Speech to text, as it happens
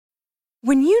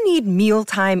When you need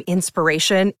mealtime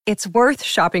inspiration, it's worth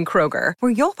shopping Kroger,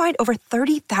 where you'll find over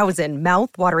 30,000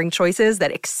 mouth-watering choices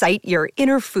that excite your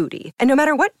inner foodie. And no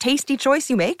matter what tasty choice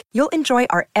you make, you'll enjoy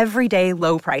our everyday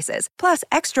low prices, plus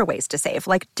extra ways to save,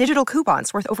 like digital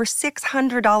coupons worth over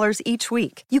 $600 each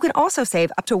week. You can also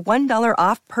save up to $1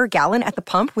 off per gallon at the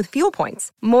pump with fuel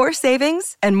points. More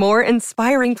savings and more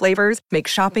inspiring flavors make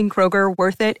shopping Kroger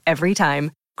worth it every time.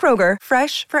 Kroger,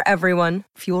 fresh for everyone.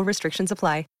 Fuel restrictions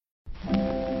apply.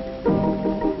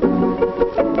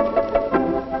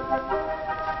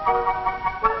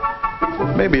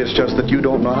 Maybe it's just that you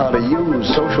don't know how to use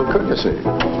social courtesy.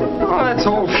 Oh, that's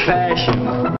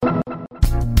old-fashioned.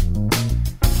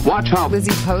 Watch how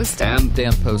Lizzie Post and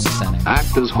Dan Post Senning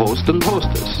act as host and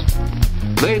hostess.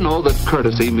 They know that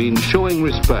courtesy means showing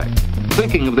respect,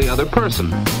 thinking of the other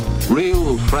person,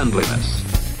 real friendliness.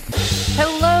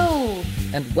 Hello!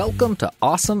 And welcome to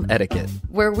Awesome Etiquette,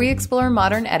 where we explore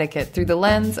modern etiquette through the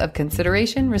lens of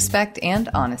consideration, respect, and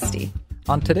honesty.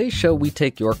 On today's show, we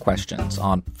take your questions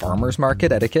on farmers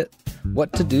market etiquette,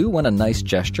 what to do when a nice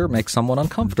gesture makes someone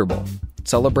uncomfortable,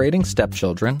 celebrating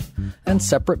stepchildren, and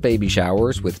separate baby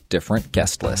showers with different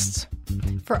guest lists.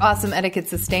 For Awesome Etiquette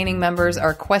sustaining members,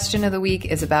 our question of the week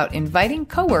is about inviting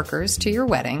coworkers to your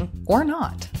wedding or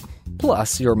not.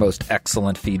 Plus, your most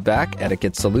excellent feedback,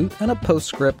 etiquette salute, and a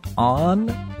postscript on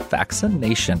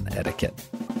vaccination etiquette.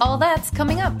 All that's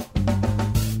coming up.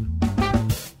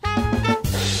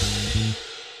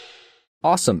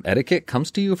 Awesome Etiquette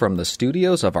comes to you from the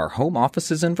studios of our home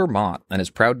offices in Vermont and is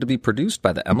proud to be produced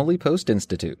by the Emily Post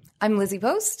Institute. I'm Lizzie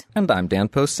Post. And I'm Dan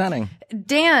Post Senning.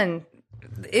 Dan,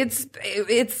 it's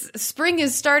spring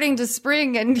is starting to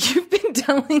spring, and you've been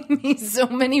telling me so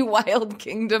many Wild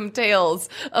Kingdom tales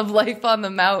of life on the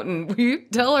mountain. Will you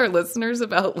tell our listeners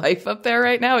about life up there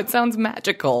right now? It sounds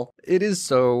magical. It is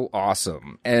so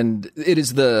awesome. And it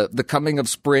is the coming of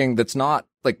spring that's not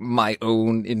like my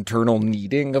own internal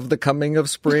needing of the coming of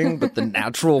spring, but the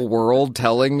natural world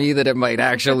telling me that it might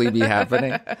actually be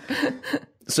happening.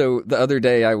 So the other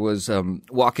day I was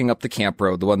walking up the camp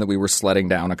road, the one that we were sledding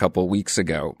down a couple of weeks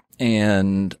ago,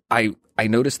 and I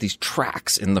noticed these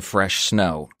tracks in the fresh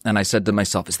snow. And I said to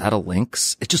myself, is that a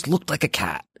lynx? It just looked like a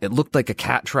cat. It looked like a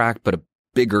cat track, but a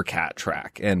bigger cat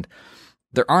track. And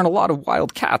there aren't a lot of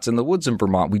wild cats in the woods in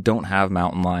Vermont. We don't have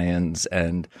mountain lions,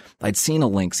 and I'd seen a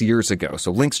lynx years ago,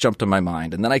 so lynx jumped to my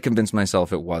mind, and then I convinced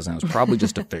myself it wasn't. It was probably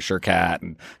just a fisher cat,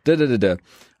 and da-da-da-da.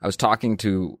 I was talking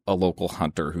to a local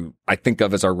hunter who I think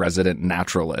of as our resident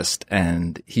naturalist,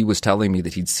 and he was telling me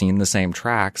that he'd seen the same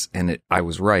tracks, and I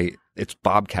was right. It's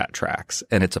bobcat tracks,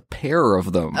 and it's a pair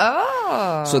of them.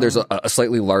 Oh. So there's a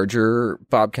slightly larger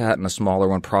bobcat and a smaller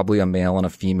one, probably a male and a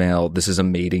female. This is a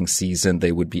mating season.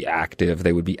 They would be active.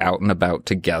 They would be out and about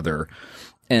together.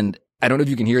 And I don't know if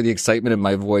you can hear the excitement in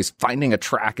my voice. Finding a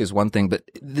track is one thing, but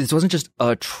this wasn't just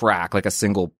a track, like a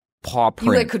single paw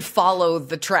print. You could follow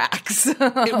the tracks.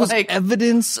 It was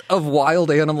evidence of wild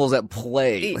animals at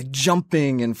play, like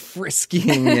jumping and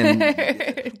frisking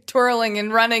and twirling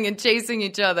and running and chasing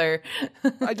each other.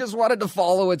 I just wanted to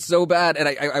follow it so bad. And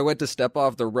I went to step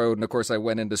off the road, and of course I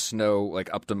went into snow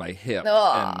like up to my hip.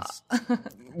 And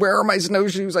where are my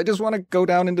snowshoes? I just want to go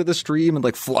down into the stream and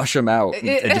like flush them out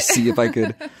and just see if I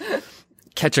could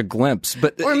catch a glimpse.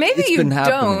 But or maybe you don't,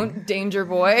 happening. Danger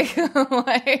Boy.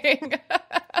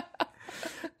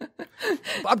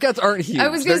 Bobcats aren't huge. I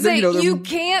was going to say, you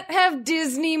can't have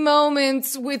Disney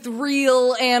moments with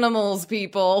real animals,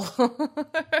 people. But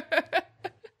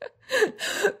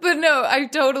no, I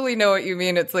totally know what you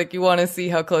mean. It's like you want to see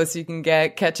how close you can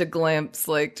get, catch a glimpse,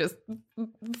 like just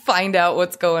find out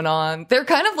what's going on. They're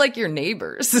kind of like your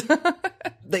neighbors.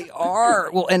 They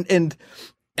are. Well, and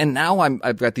now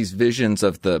I've got these visions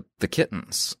of the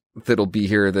kittens that'll be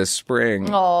here this spring.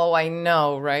 Oh, I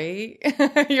know, right?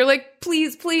 You're like,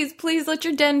 please, please, please let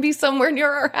your den be somewhere near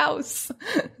our house.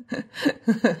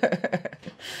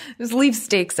 Just leave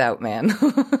stakes out, man.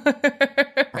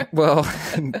 Well,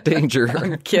 danger.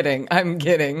 I'm kidding.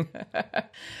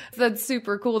 That's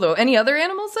super cool, though. Any other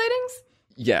animal sightings?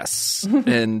 Yes.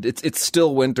 And it's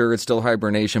still winter. It's still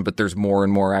hibernation, but there's more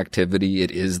and more activity.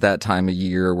 It is that time of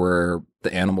year where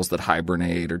the animals that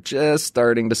hibernate are just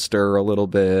starting to stir a little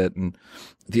bit. And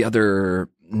the other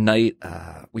night,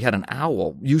 we had an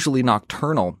owl, usually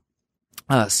nocturnal,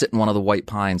 sit in one of the white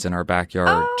pines in our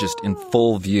backyard, just in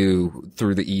full view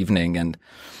through the evening. And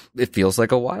it feels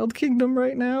like a wild kingdom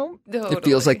right now. Totally. It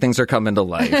feels like things are coming to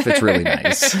life. It's really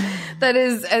nice. That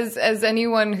is, as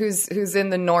anyone who's in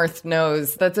the north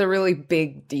knows, that's a really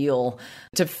big deal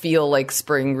to feel like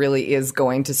spring really is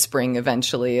going to spring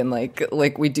eventually, and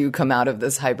like we do come out of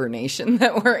this hibernation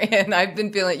that we're in. I've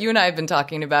been feeling, you and I have been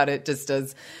talking about it just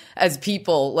as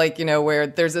people, like, you know, where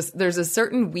there's a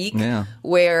certain week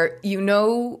where you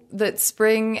know that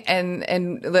spring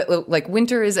and like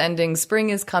winter is ending, spring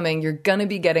is coming, you're gonna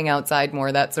be getting outside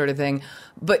more, that sort of thing.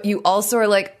 But you also are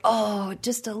like, oh,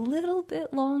 just a little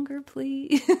bit longer,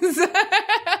 please.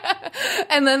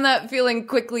 And then that feeling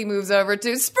quickly moves over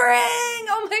to spring.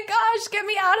 Oh my gosh, get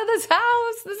me out of this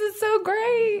house. This is so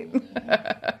great.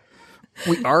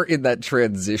 We are in that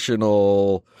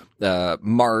transitional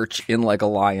march in like a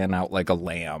lion, out like a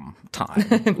lamb time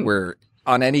where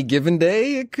on any given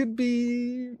day, it could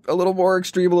be a little more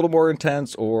extreme, a little more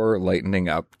intense, or lightening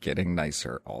up, getting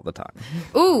nicer all the time.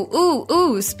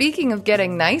 Ooh. Speaking of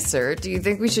getting nicer, do you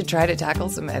think we should try to tackle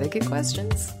some etiquette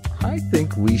questions? I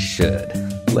think we should.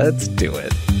 Let's do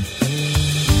it.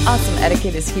 Awesome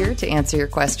Etiquette is here to answer your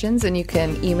questions, and you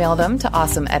can email them to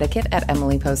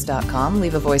awesomeetiquette@emilypost.com.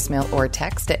 Leave a voicemail or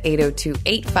text at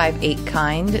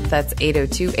 802-858-KIND. That's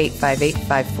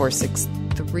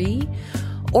 802-858-5463.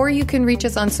 Or you can reach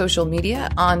us on social media.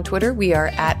 On Twitter, we are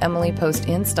at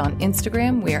 @EmilyPostInst. On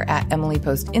Instagram, we are at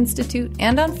 @EmilyPostInstitute.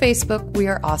 And on Facebook, we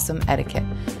are Awesome Etiquette.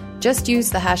 Just use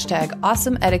the hashtag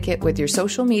Awesome Etiquette with your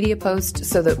social media post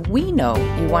so that we know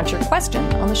you want your question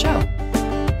on the show.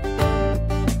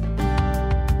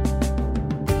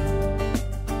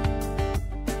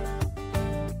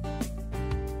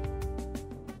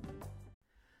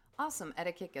 Awesome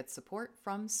Etiquette gets support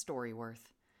from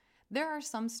Storyworth. There are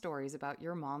some stories about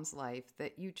your mom's life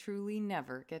that you truly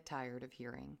never get tired of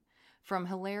hearing. From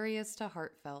hilarious to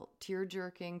heartfelt,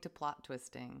 tear-jerking to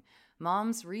plot-twisting,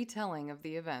 Mom's retelling of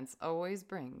the events always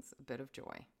brings a bit of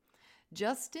joy.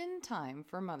 Just in time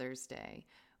for Mother's Day,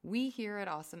 we here at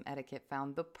Awesome Etiquette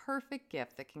found the perfect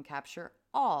gift that can capture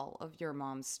all of your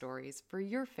mom's stories for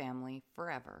your family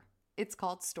forever. It's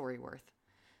called Storyworth.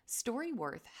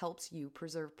 Storyworth helps you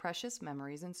preserve precious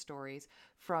memories and stories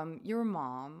from your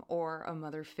mom or a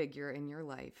mother figure in your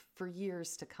life for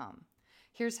years to come.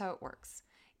 Here's how it works.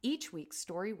 Each week,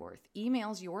 Storyworth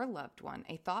emails your loved one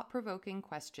a thought-provoking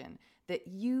question that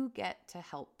you get to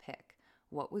help pick.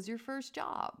 What was your first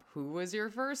job? Who was your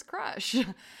first crush?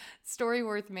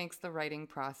 Storyworth makes the writing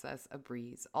process a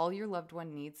breeze. All your loved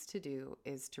one needs to do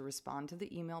is to respond to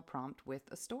the email prompt with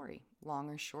a story. Long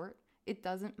or short, it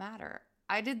doesn't matter.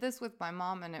 I did this with my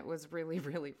mom, and it was really,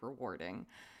 really rewarding.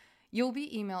 You'll be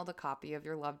emailed a copy of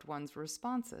your loved one's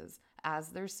responses as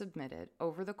they're submitted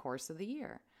over the course of the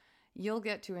year. You'll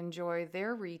get to enjoy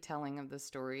their retelling of the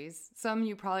stories, some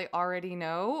you probably already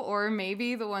know, or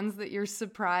maybe the ones that you're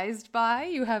surprised by,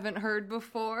 you haven't heard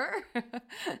before.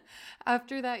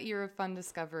 After that year of fun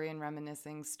discovery and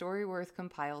reminiscing, Storyworth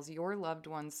compiles your loved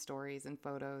one's stories and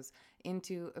photos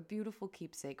into a beautiful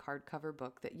keepsake hardcover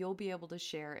book that you'll be able to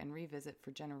share and revisit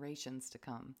for generations to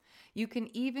come. You can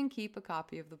even keep a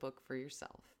copy of the book for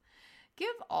yourself.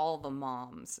 Give all the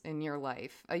moms in your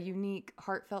life a unique,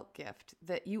 heartfelt gift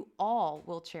that you all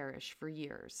will cherish for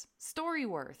years.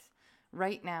 Storyworth.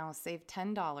 Right now, save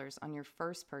 $10 on your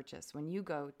first purchase when you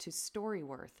go to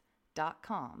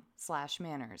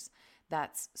storyworth.com/manners.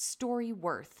 That's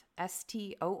Storyworth,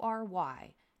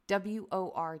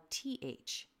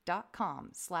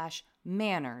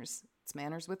 STORYWORTH.com/manners. It's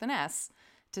manners with an S,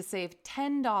 to save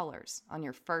 $10 on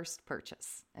your first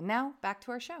purchase. And now, back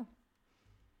to our show.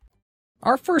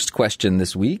 Our first question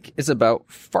this week is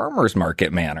about farmers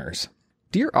market manners.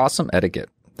 Dear Awesome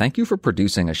Etiquette, thank you for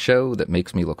producing a show that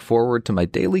makes me look forward to my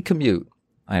daily commute.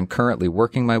 I am currently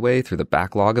working my way through the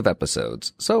backlog of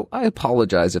episodes, so I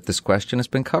apologize if this question has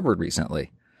been covered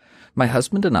recently. My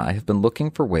husband and I have been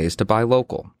looking for ways to buy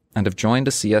local and have joined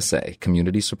a CSA,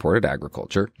 Community Supported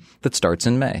Agriculture, that starts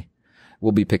in May.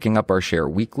 We'll be picking up our share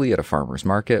weekly at a farmer's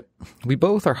market. We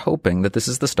both are hoping that this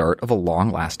is the start of a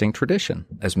long-lasting tradition,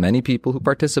 as many people who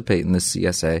participate in this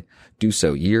CSA do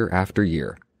so year after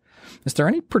year. Is there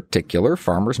any particular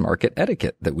farmer's market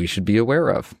etiquette that we should be aware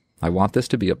of? I want this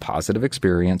to be a positive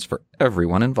experience for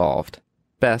everyone involved.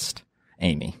 Best,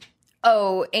 Amy.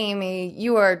 Oh, Amy,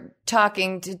 you are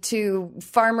talking to two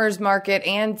farmers market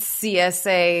and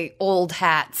CSA old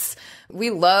hats. We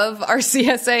love our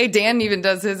CSA. Dan even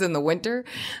does his in the winter,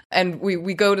 and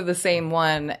we go to the same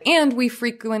one, and we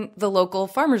frequent the local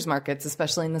farmers markets,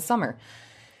 especially in the summer.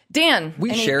 Dan,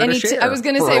 we share the share. I was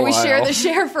going to say we share the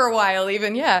share for a while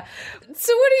even, yeah.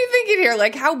 So what are you thinking here?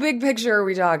 Like, how big picture are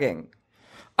we talking?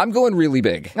 I'm going really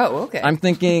big. Oh, okay. I'm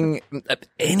thinking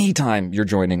anytime you're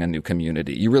joining a new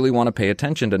community, you really want to pay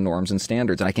attention to norms and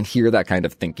standards. And I can hear that kind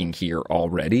of thinking here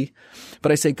already.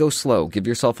 But I say go slow. Give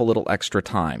yourself a little extra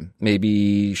time.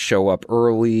 Maybe show up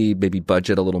early, maybe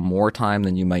budget a little more time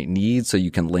than you might need so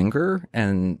you can linger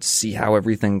and see how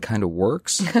everything kind of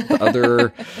works. The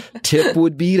other tip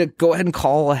would be to go ahead and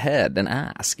call ahead and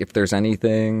ask if there's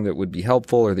anything that would be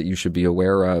helpful or that you should be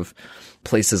aware of.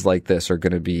 Places like this are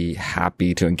going to be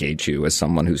happy to engage you as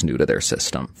someone who's new to their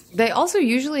system. They also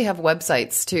usually have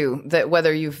websites too, that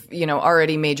whether you've,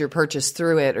 already made your purchase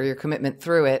through it or your commitment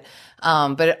through it.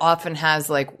 But it often has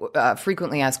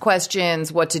frequently asked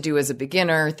questions, what to do as a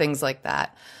beginner, things like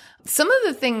that. Some of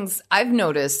the things I've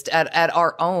noticed at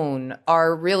our own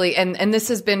are really, and this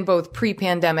has been both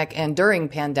pre-pandemic and during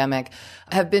pandemic,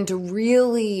 have been to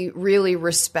really, really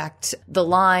respect the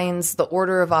lines, the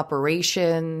order of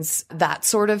operations, that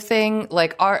sort of thing.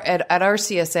 Like at our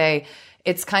CSA,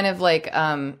 it's kind of like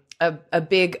a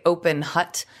big open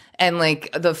hut, and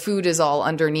like the food is all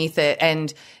underneath it.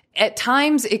 And at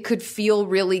times it could feel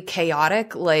really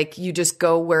chaotic, like you just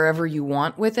go wherever you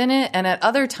want within it. And at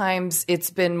other times it's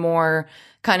been more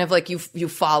kind of like you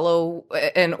follow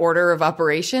an order of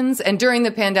operations. And during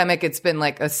the pandemic, it's been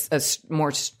like a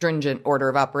more stringent order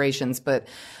of operations, but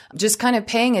just kind of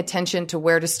paying attention to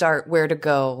where to start, where to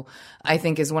go, I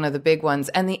think is one of the big ones.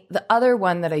 And the other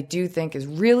one that I do think is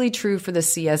really true for the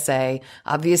CSA,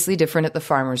 obviously different at the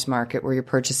farmer's market where you're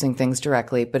purchasing things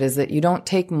directly, but is that you don't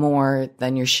take more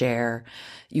than your share.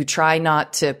 You try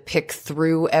not to pick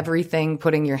through everything,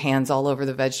 putting your hands all over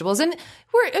the vegetables. And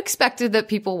we're expected that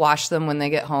people wash them when they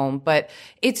get home, but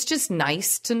it's just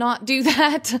nice to not do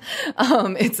that.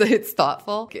 It's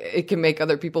thoughtful. It can make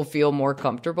other people feel more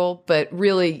comfortable, but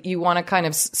really you want to kind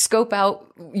of scope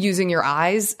out using your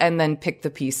eyes and then pick the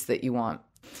piece that you want.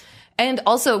 And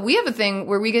also, we have a thing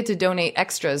where we get to donate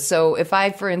extras. So if I,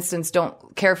 for instance, don't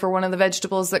care for one of the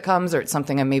vegetables that comes, or it's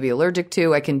something I'm maybe allergic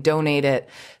to, I can donate it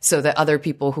so that other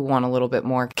people who want a little bit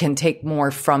more can take more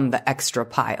from the extra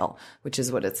pile, which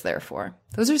is what it's there for.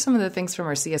 Those are some of the things from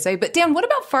our CSA. But Dan, what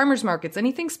about farmers markets?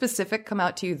 Anything specific come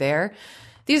out to you there?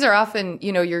 These are often,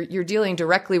 you're dealing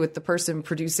directly with the person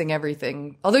producing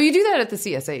everything. Although you do that at the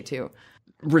CSA too.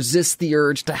 Resist the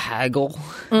urge to haggle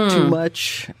too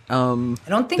much. I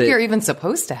don't think you're even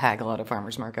supposed to haggle at a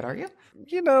farmer's market, are you?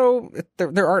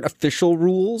 There aren't official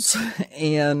rules.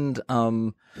 And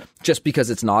just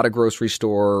because it's not a grocery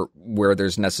store where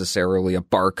there's necessarily a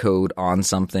barcode on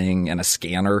something and a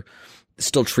scanner,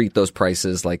 still treat those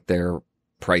prices like they're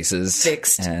prices.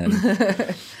 Fixed. And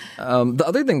the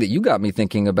other thing that you got me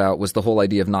thinking about was the whole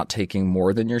idea of not taking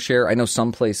more than your share. I know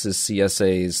some places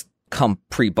CSAs come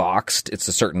pre-boxed. It's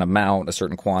a certain amount, a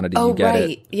certain quantity. You get right.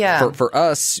 it. Yeah. For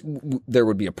us, there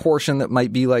would be a portion that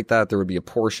might be like that. There would be a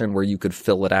portion where you could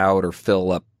fill it out or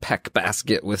fill a peck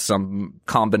basket with some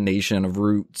combination of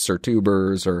roots or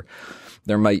tubers, or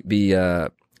there might be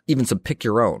even some pick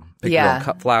your own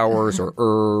cut flowers or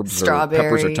herbs or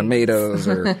peppers or tomatoes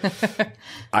or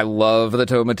I love the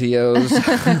tomatillos.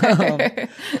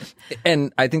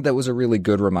 And I think that was a really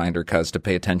good reminder, cuz, to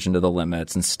pay attention to the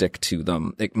limits and stick to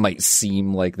them. It might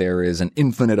seem like there is an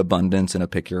infinite abundance in a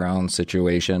pick your own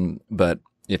situation, but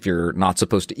if you're not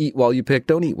supposed to eat while you pick,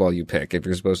 don't eat while you pick. If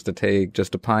you're supposed to take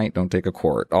just a pint, don't take a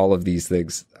quart. All of these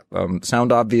things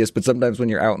sound obvious, but sometimes when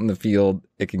you're out in the field,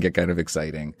 it can get kind of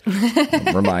exciting.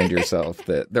 Remind yourself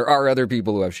that there are other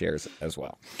people who have shares as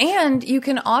well. And you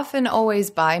can often always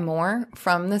buy more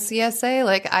from the CSA.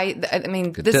 Like I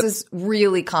mean, good this tip. Is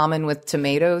really common with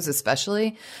tomatoes,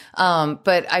 especially.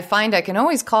 But I find I can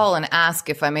always call and ask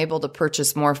if I'm able to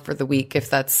purchase more for the week, if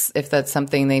that's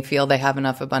something they feel they have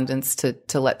enough abundance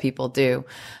to let people do.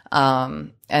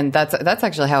 And that's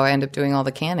actually how I end up doing all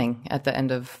the canning at the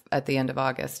end of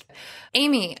August.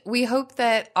 Amy, we hope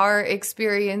that our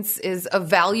experience is of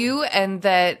value and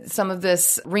that some of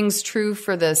this rings true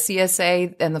for the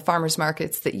CSA and the farmers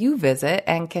markets that you visit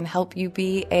and can help you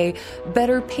be a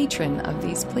better patron of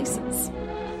these places.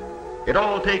 It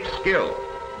all takes skill.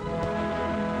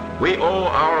 We owe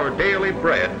our daily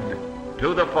bread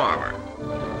to the farmer.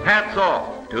 Hats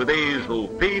off to these who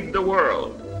feed the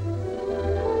world.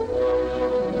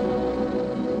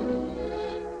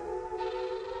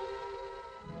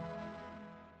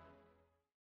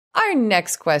 Our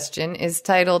next question is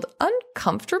titled,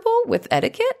 Uncomfortable with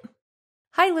Etiquette?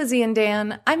 Hi, Lizzie and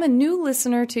Dan. I'm a new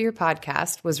listener to your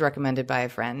podcast, was recommended by a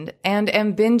friend, and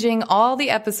am binging all the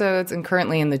episodes and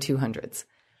currently in the 200s.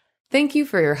 Thank you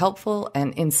for your helpful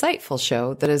and insightful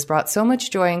show that has brought so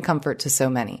much joy and comfort to so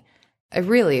many. I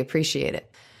really appreciate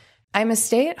it. I'm a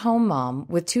stay-at-home mom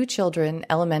with 2 children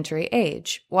elementary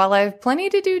age. While I have plenty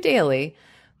to do daily,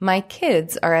 my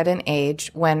kids are at an age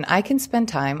when I can spend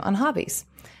time on hobbies.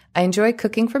 I enjoy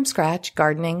cooking from scratch,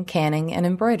 gardening, canning, and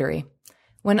embroidery.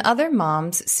 When other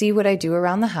moms see what I do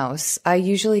around the house, I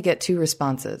usually get 2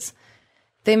 responses.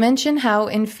 They mention how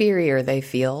inferior they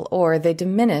feel, or they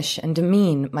diminish and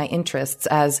demean my interests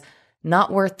as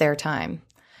not worth their time.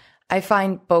 I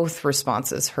find both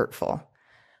responses hurtful.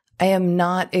 I am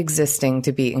not existing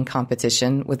to be in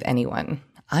competition with anyone.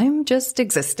 I'm just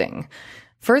existing.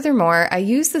 Furthermore, I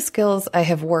use the skills I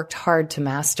have worked hard to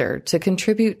master to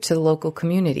contribute to local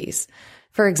communities.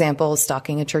 For example,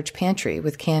 stocking a church pantry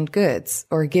with canned goods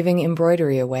or giving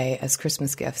embroidery away as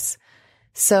Christmas gifts.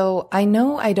 So I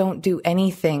know I don't do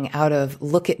anything out of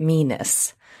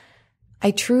look-at-me-ness.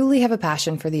 I truly have a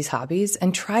passion for these hobbies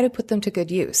and try to put them to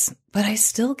good use, but I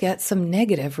still get some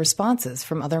negative responses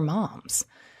from other moms.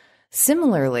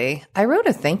 Similarly, I wrote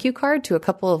a thank you card to a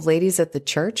couple of ladies at the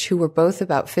church who were both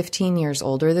about 15 years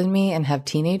older than me and have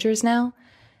teenagers now.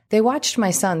 They watched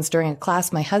my sons during a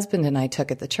class my husband and I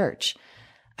took at the church.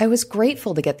 I was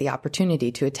grateful to get the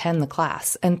opportunity to attend the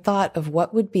class and thought of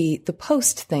what would be the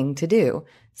post thing to do,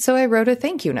 so I wrote a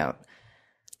thank you note.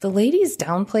 The ladies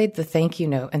downplayed the thank you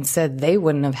note and said they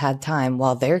wouldn't have had time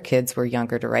while their kids were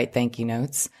younger to write thank you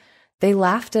notes. They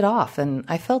laughed it off, and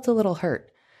I felt a little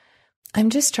hurt. I'm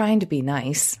just trying to be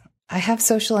nice. I have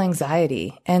social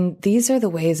anxiety, and these are the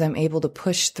ways I'm able to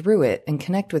push through it and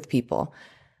connect with people.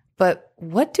 But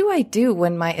what do I do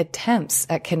when my attempts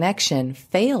at connection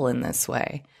fail in this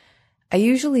way? I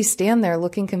usually stand there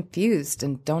looking confused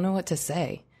and don't know what to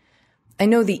say. I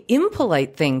know the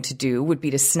impolite thing to do would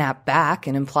be to snap back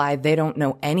and imply they don't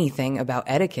know anything about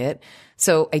etiquette.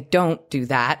 So I don't do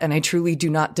that, and I truly do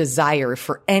not desire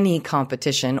for any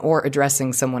competition or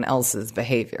addressing someone else's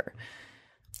behavior.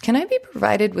 Can I be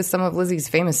provided with some of Lizzie's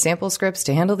famous sample scripts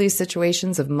to handle these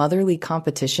situations of motherly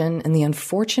competition and the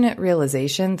unfortunate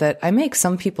realization that I make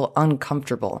some people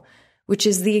uncomfortable, which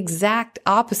is the exact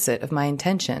opposite of my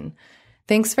intention?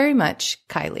 Thanks very much,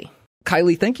 Kylie.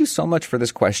 Kylie, thank you so much for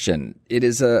this question. It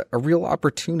is a real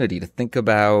opportunity to think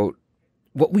about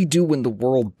what we do when the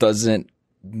world doesn't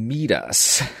meet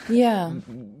us. Yeah.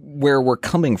 Where we're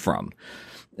coming from.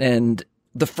 And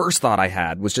the first thought I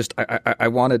had was just, I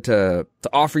wanted to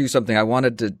offer you something. I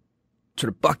wanted to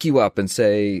sort of buck you up and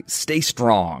say, stay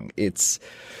strong. It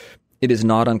is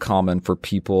not uncommon for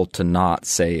people to not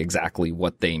say exactly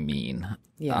what they mean.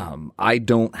 Yeah. I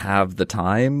don't have the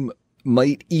time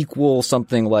might equal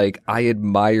something like, I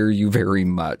admire you very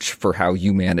much for how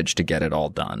you managed to get it all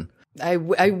done. I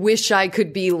wish I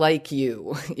could be like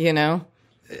you, you know?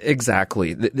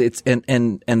 Exactly. It's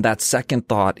and that second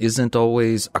thought isn't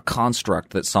always a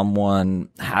construct that someone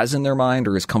has in their mind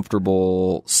or is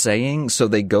comfortable saying, so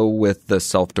they go with the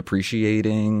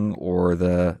self-depreciating or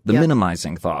the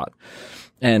minimizing thought.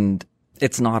 And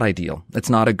it's not ideal. It's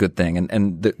not a good thing.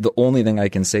 And the only thing I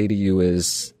can say to you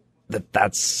is that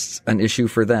that's an issue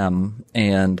for them.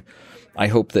 And I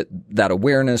hope that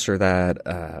awareness or that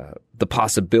the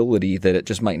possibility that it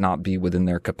just might not be within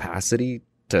their capacity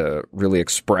to really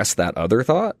express that other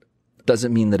thought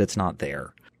doesn't mean that it's not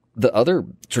there. The other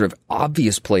sort of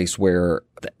obvious place where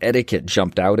the etiquette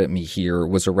jumped out at me here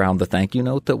was around the thank you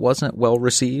note that wasn't well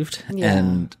received. Yeah.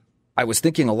 And I was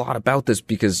thinking a lot about this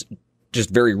because just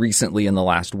very recently in the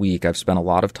last week, I've spent a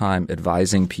lot of time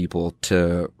advising people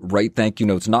to write thank you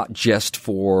notes, not just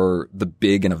for the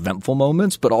big and eventful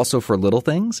moments, but also for little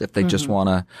things. If they just want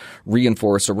to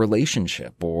reinforce a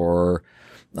relationship or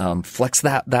flex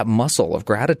that muscle of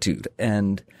gratitude.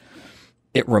 And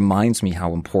it reminds me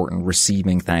how important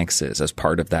receiving thanks is as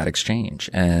part of that exchange.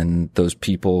 And those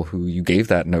people who you gave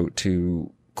that note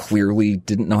to clearly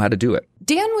didn't know how to do it.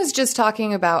 Dan was just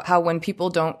talking about how when people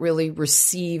don't really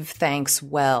receive thanks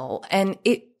well, and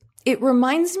it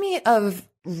reminds me of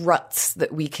ruts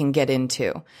that we can get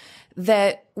into.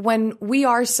 That when we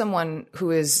are someone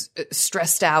who is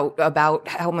stressed out about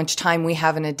how much time we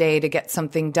have in a day to get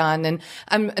something done, and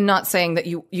I'm not saying that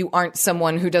you aren't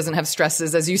someone who doesn't have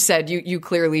stresses. As you said, you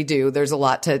clearly do. There's a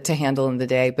lot to handle in the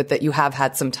day, but that you have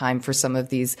had some time for some of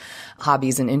these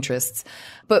hobbies and interests.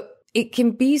 But it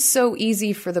can be so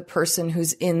easy for the person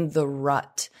who's in the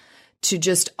rut to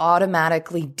just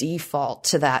automatically default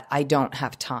to that I don't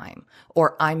have time,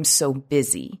 or I'm so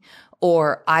busy,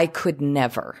 or I could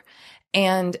never.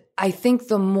 And I think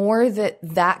the more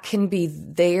that can be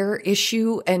their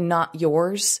issue and not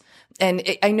yours,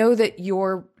 And I know that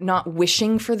you're not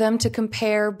wishing for them to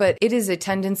compare, but it is a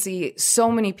tendency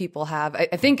so many people have. I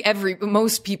think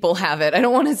most people have it. I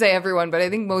don't want to say everyone, but I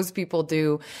think most people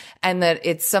do. And that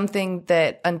it's something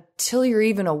that until you're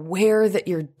even aware that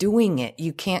you're doing it,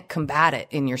 you can't combat it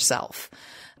in yourself.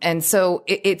 And so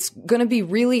it's going to be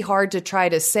really hard to try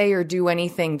to say or do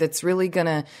anything that's really going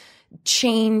to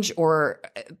change or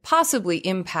possibly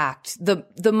impact the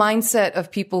mindset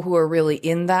of people who are really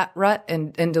in that rut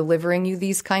and delivering you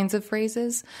these kinds of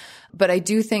phrases. But I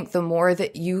do think the more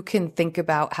that you can think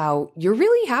about how you're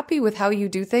really happy with how you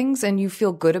do things and you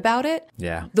feel good about it,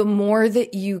 the more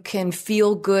that you can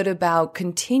feel good about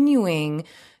continuing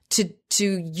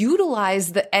to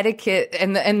utilize the etiquette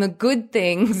and the good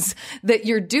things that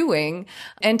you're doing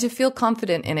and to feel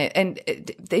confident in it. And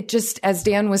it just, as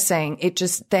Dan was saying,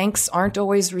 thanks aren't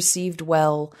always received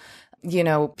well. You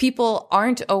know, people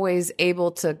aren't always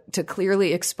able to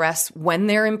clearly express when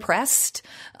they're impressed.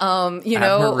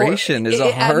 Admiration is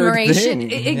a hard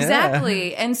thing.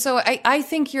 Exactly. Yeah. And so I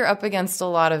think you're up against a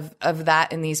lot of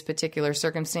that in these particular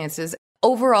circumstances.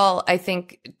 Overall, I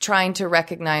think trying to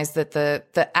recognize that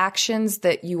the actions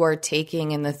that you are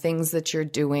taking and the things that you're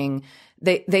doing,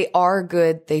 they are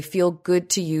good. They feel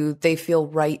good to you. They feel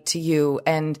right to you.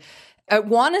 And I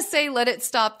want to say, let it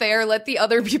stop there. Let the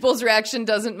other people's reaction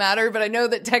doesn't matter. But I know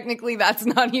that technically that's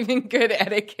not even good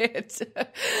etiquette.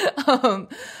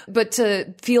 But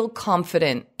to feel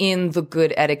confident in the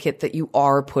good etiquette that you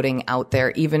are putting out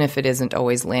there, even if it isn't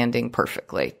always landing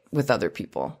perfectly with other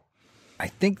people. I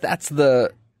think that's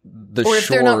the or if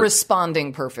they're not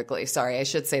responding perfectly. Sorry, I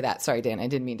should say that. Sorry, Dan, I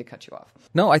didn't mean to cut you off.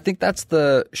 No, I think that's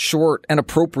the short and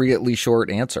appropriately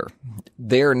short answer.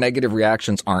 Their negative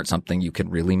reactions aren't something you can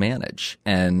really manage.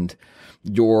 And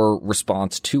your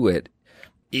response to it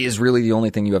is really the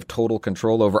only thing you have total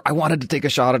control over. I wanted to take a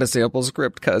shot at a sample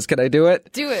script, cuz can I do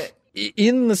it? Do it.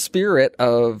 In the spirit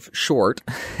of short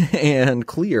and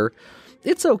clear,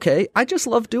 it's okay. I just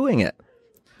love doing it.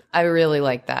 I really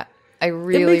like that. I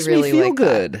really, it makes really me feel like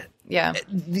good. That. Yeah.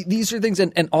 These are things,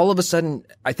 and all of a sudden,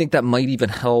 I think that might even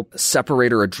help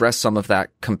separate or address some of that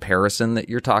comparison that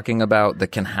you're talking about that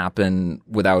can happen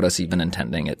without us even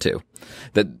intending it to.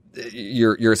 That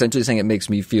you're essentially saying it makes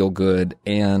me feel good,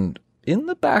 and in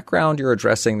the background, you're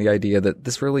addressing the idea that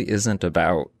this really isn't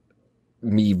about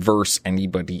me versus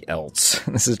anybody else.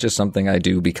 This is just something I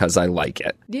do because I like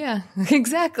it. Yeah,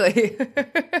 exactly.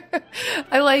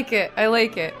 I like it. I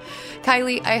like it.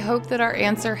 Kylie, I hope that our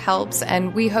answer helps,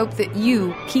 and we hope that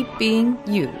you keep being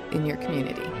you in your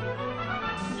community.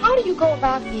 How do you go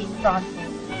about being thoughtful?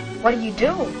 What do you do?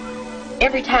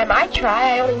 Every time I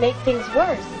try, I only make things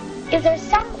worse. Is there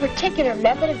some particular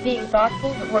method of being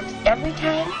thoughtful that works every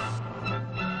time?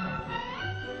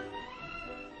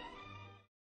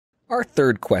 Our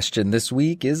third question this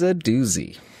week is a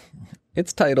doozy.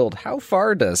 It's titled, How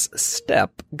Far Does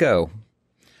Step Go?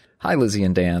 Hi, Lizzie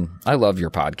and Dan. I love your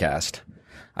podcast.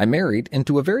 I married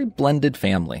into a very blended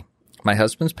family. My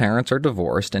husband's parents are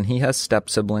divorced, and he has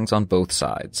step-siblings on both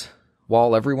sides.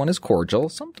 While everyone is cordial,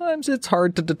 sometimes it's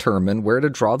hard to determine where to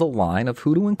draw the line of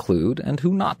who to include and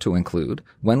who not to include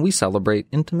when we celebrate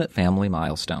intimate family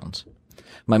milestones.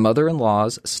 My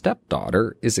mother-in-law's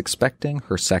stepdaughter is expecting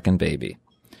her second baby.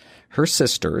 Her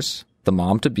sisters, the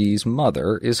mom-to-be's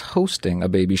mother, is hosting a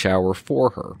baby shower for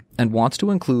her and wants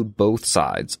to include both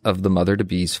sides of the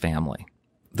mother-to-be's family.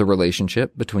 The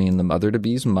relationship between the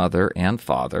mother-to-be's mother and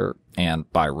father,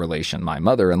 and by relation my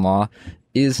mother-in-law,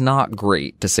 is not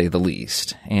great to say the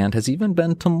least, and has even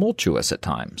been tumultuous at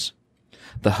times.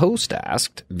 The host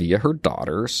asked, via her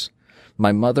daughters,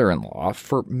 my mother-in-law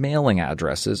for mailing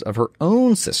addresses of her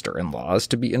own sister-in-laws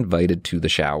to be invited to the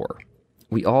shower.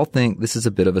 We all think this is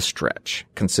a bit of a stretch,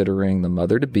 considering the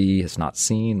mother-to-be has not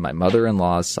seen my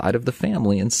mother-in-law's side of the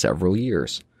family in several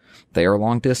years. They are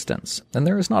long distance, and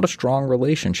there is not a strong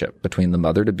relationship between the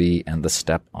mother-to-be and the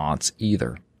step-aunts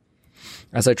either.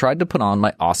 As I tried to put on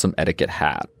my awesome etiquette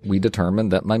hat, we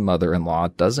determined that my mother-in-law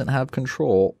doesn't have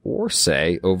control or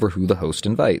say over who the host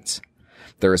invites.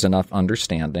 There is enough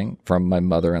understanding from my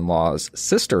mother-in-law's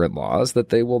sister-in-laws that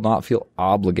they will not feel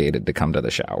obligated to come to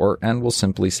the shower and will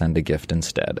simply send a gift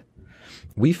instead.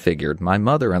 We figured my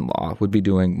mother-in-law would be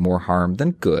doing more harm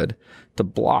than good to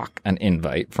block an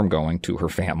invite from going to her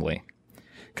family.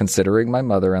 Considering my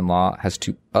mother-in-law has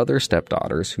two other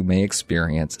stepdaughters who may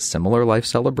experience similar life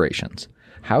celebrations,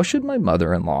 how should my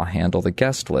mother-in-law handle the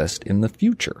guest list in the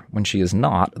future when she is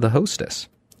not the hostess?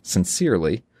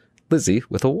 Sincerely, Lizzie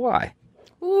with a Y.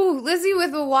 Ooh, Lizzie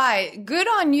with a Y. Good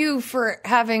on you for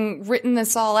having written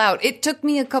this all out. It took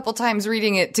me a couple times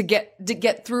reading it to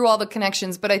get through all the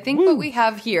connections, but I think what we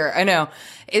have here, I know,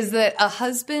 is that a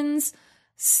husband's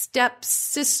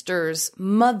stepsister's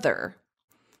mother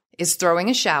is throwing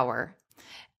a shower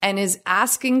and is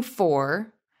asking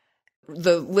for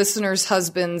the listener's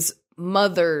husband's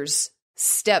mother's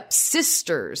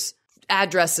stepsister's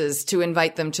addresses to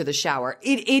invite them to the shower.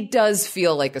 It does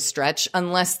feel like a stretch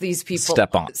unless these people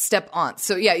step on.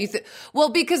 So yeah, well,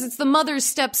 because it's the mother's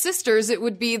stepsisters, it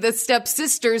would be the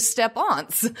stepsisters' step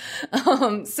aunts.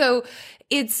 So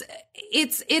it's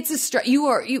a stretch.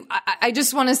 I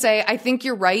just want to say, I think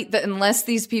you're right that unless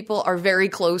these people are very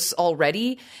close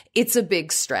already, it's a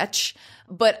big stretch.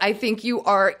 But I think you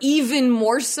are even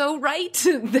more so right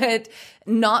that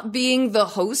not being the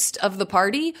host of the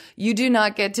party, you do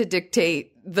not get to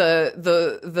dictate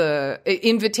the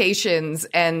invitations.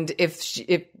 And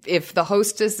if the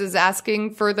hostess is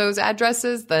asking for those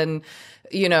addresses, then,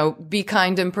 be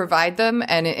kind and provide them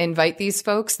and invite these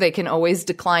folks. They can always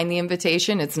decline the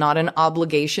invitation. It's not an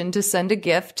obligation to send a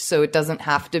gift, so it doesn't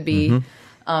have to be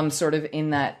sort of in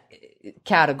that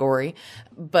category,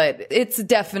 but it's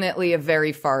definitely a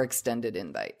very far extended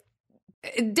invite.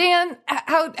 Dan,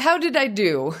 how did I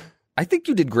do? I think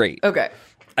you did great. Okay.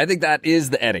 I think that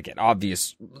is the etiquette.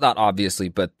 Not obviously,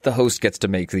 but the host gets to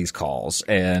make these calls,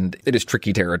 and it is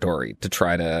tricky territory to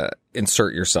try to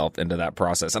insert yourself into that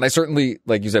process. And I certainly,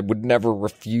 like you said, would never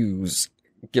refuse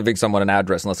giving someone an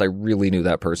address unless I really knew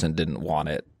that person didn't want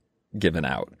it given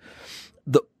out.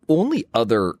 The only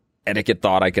other etiquette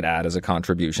thought I could add as a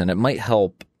contribution, it might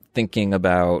help thinking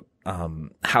about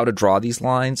how to draw these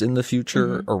lines in the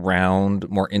future around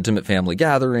more intimate family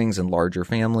gatherings and larger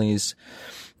families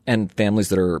and families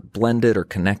that are blended or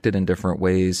connected in different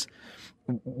ways.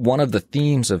 One of the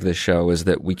themes of this show is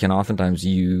that we can oftentimes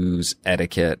use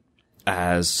etiquette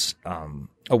as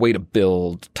a way to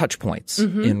build touch points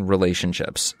in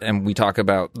relationships. And we talk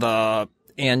about the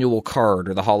annual card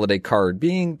or the holiday card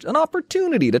being an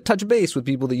opportunity to touch base with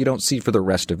people that you don't see for the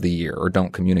rest of the year or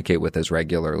don't communicate with as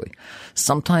regularly.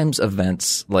 Sometimes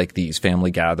events like these,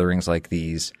 family gatherings like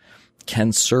these,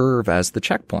 can serve as the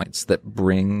checkpoints that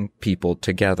bring people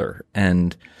together.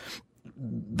 And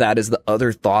that is the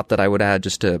other thought that I would add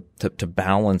just to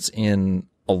balance in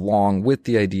along with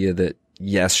the idea that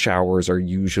yes, showers are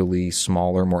usually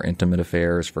smaller, more intimate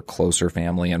affairs for closer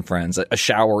family and friends. A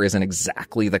shower isn't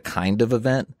exactly the kind of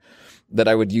event that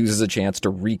I would use as a chance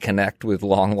to reconnect with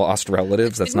long-lost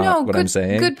relatives. That's not what I'm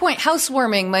saying. Good point.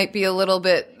 Housewarming might be a little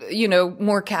bit,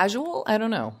 more casual. I don't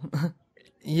know.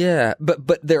 Yeah,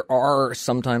 but there are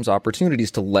sometimes opportunities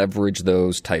to leverage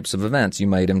those types of events. You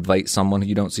might invite someone who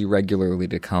you don't see regularly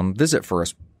to come visit for a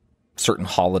certain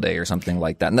holiday or something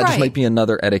like that. And that just might be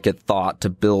another etiquette thought to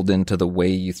build into the way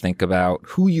you think about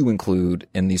who you include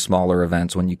in these smaller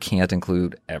events when you can't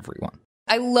include everyone.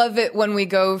 I love it when we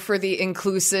go for the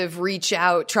inclusive reach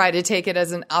out, try to take it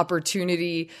as an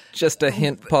opportunity. Just a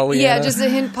hint, Pollyanna. Yeah, just a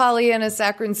hint, Pollyanna,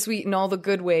 saccharine sweet in all the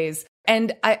good ways.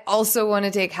 And I also want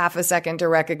to take half a second to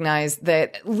recognize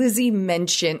that Lizzie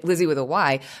with a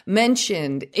Y,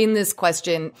 mentioned in this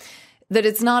question that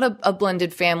it's not a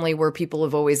blended family where people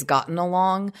have always gotten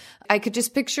along. I could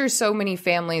just picture so many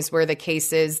families where the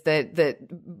case is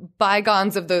that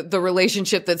bygones of the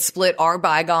relationship that split are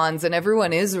bygones and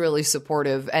everyone is really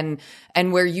supportive and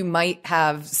where you might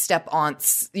have step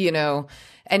aunts,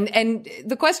 and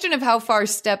the question of how far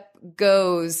step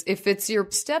goes, if it's your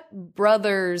step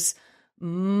brother's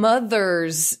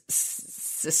mother's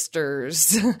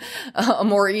sisters,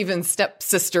 or even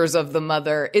stepsisters of the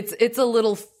mother, it's a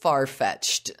little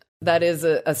far-fetched. That is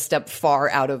a step far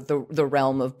out of the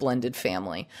realm of blended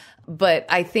family. But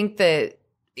I think that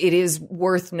it is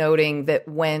worth noting that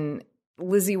when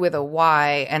Lizzie with a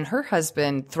Y and her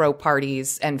husband throw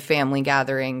parties and family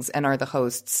gatherings and are the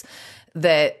hosts,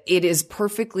 that it is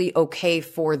perfectly okay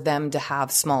for them to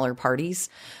have smaller parties.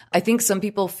 I think some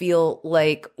people feel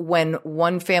like when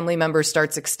one family member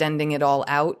starts extending it all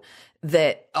out,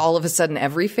 that all of a sudden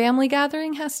every family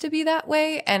gathering has to be that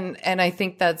way. And I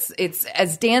think it's,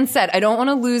 as Dan said, I don't want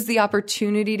to lose the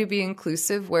opportunity to be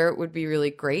inclusive where it would be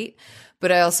really great.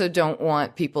 But I also don't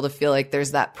want people to feel like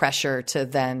there's that pressure to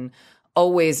then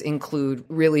always include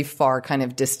really far kind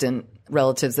of distant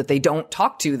relatives that they don't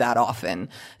talk to that often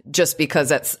just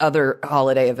because at other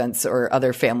holiday events or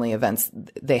other family events,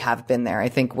 they have been there. I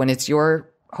think when it's your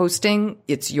hosting,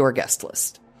 it's your guest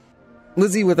list.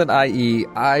 Lizzie with an IE,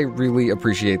 I really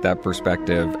appreciate that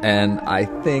perspective, and I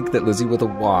think that Lizzie with a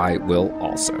Y will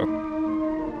also.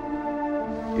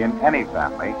 In any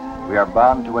family, we are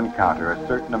bound to encounter a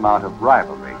certain amount of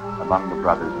rivalry among the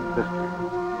brothers and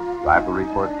sisters. rivalry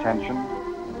for attention,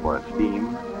 for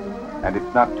esteem, and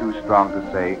it's not too strong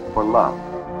to say for love.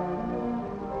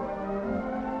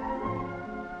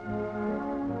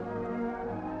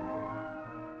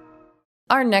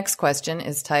 Our next question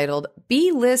is titled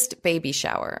B-List Baby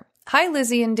Shower. Hi,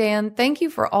 Lizzie and Dan. Thank you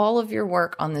for all of your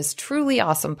work on this truly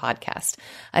awesome podcast.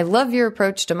 I love your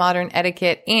approach to modern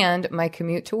etiquette, and my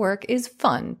commute to work is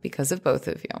fun because of both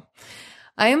of you.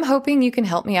 I am hoping you can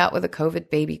help me out with a COVID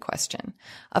baby question.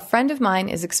 A friend of mine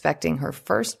is expecting her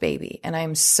first baby, and I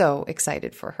am so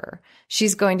excited for her.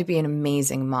 She's going to be an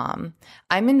amazing mom.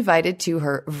 I'm invited to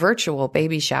her virtual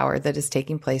baby shower that is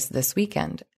taking place this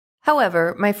weekend.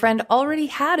 However, my friend already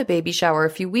had a baby shower a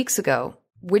few weeks ago,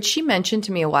 which she mentioned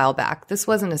to me a while back. This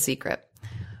wasn't a secret.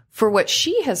 For what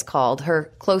she has called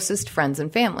her closest friends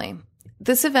and family.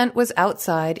 This event was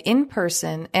outside, in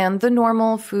person, and the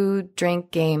normal food, drink,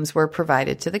 games were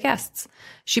provided to the guests.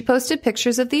 She posted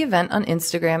pictures of the event on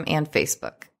Instagram and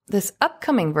Facebook. This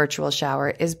upcoming virtual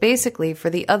shower is basically for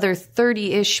the other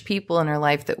 30-ish people in her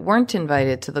life that weren't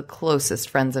invited to the closest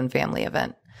friends and family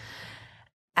event.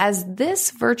 As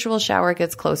this virtual shower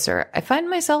gets closer, I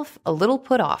find myself a little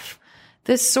put off.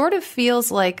 This sort of feels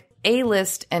like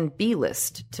A-list and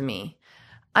B-list to me.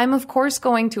 I'm of course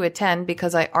going to attend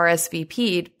because I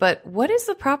RSVP'd, but what is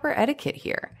the proper etiquette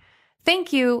here?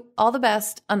 Thank you. All the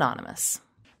best, Anonymous.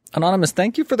 Anonymous,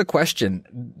 thank you for the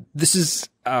question. This is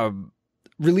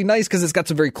really nice because it's got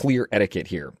some very clear etiquette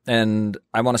here. And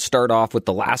I want to start off with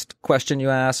the last question you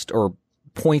asked, or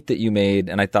point that you made,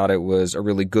 and I thought it was a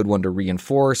really good one to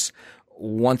reinforce.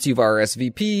 Once you've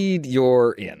RSVP'd,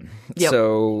 you're in. Yep.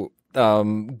 So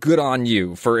good on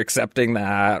you for accepting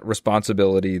that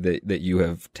responsibility that you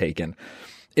have taken.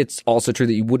 It's also true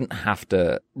that you wouldn't have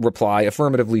to reply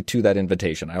affirmatively to that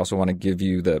invitation. I also want to give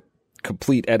you the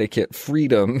complete etiquette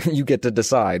freedom. You get to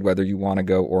decide whether you want to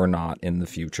go or not in the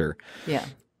future. Yeah.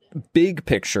 Big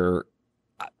picture,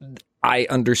 I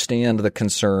understand the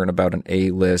concern about an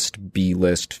A-list,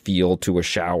 B-list feel to a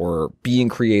shower being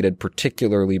created,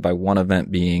 particularly by one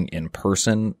event being in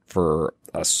person for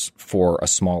a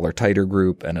smaller, tighter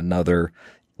group and another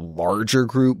larger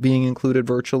group being included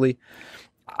virtually.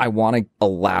 I want to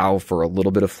allow for a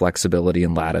little bit of flexibility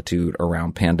and latitude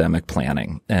around pandemic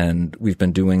planning. And we've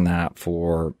been doing that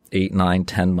for 8, 9,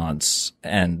 10 months.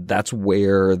 And that's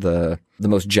where the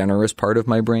most generous part of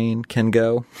my brain can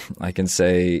go. I can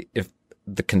say if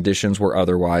the conditions were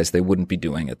otherwise, they wouldn't be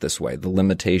doing it this way. The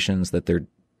limitations that they're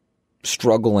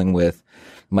struggling with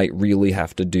might really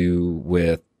have to do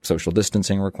with social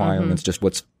distancing requirements, just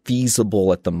what's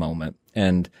feasible at the moment.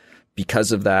 And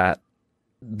because of that,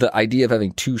 the idea of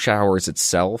having 2 showers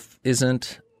itself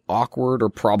isn't awkward or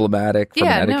problematic from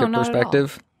an etiquette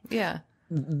perspective. Yeah.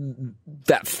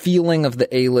 That feeling of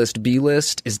the A-list,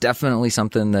 B-list is definitely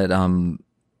something that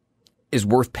is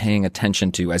worth paying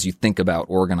attention to as you think about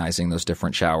organizing those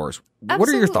different showers. Absolutely. What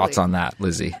are your thoughts on that,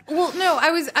 Lizzie? Well, no,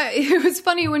 it was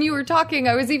funny when you were talking,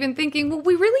 I was even thinking, well,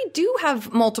 we really do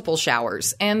have multiple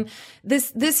showers. And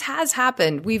this has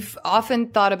happened. We've often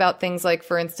thought about things like,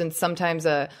 for instance, sometimes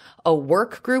a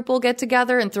work group will get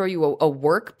together and throw you a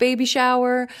work baby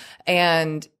shower.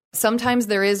 And sometimes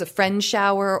there is a friend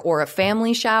shower or a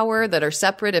family shower that are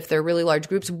separate if they're really large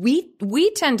groups.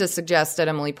 We tend to suggest at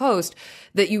Emily Post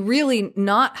that you really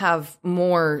not have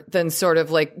more than sort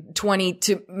of like 20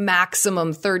 to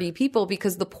maximum 30 people,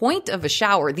 because the point of a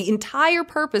shower, the entire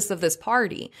purpose of this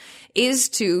party is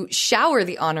to shower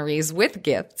the honorees with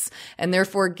gifts, and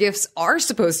therefore gifts are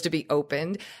supposed to be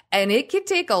opened, and it could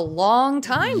take a long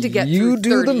time to get through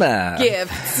 30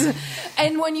 gifts.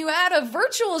 And when you add a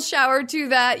virtual shower to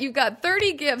that, you've got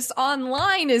 30 gifts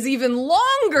online is even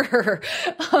longer.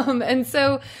 And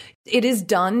so it is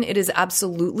done. It is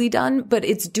absolutely done, but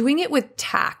it's doing it with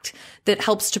tact that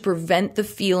helps to prevent the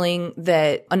feeling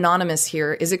that Anonymous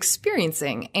here is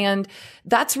experiencing. And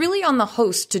that's really on the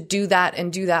host to do that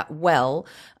and do that well.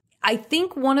 I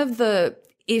think one of the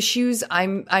issues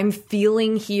I'm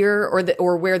feeling here,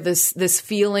 or where this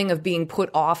feeling of being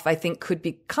put off, I think, could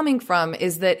be coming from,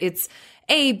 is that it's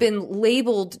been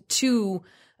labeled to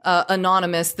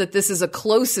Anonymous that this is a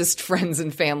closest friends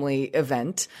and family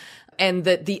event, and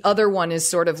that the other one is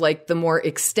sort of like the more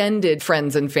extended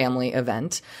friends and family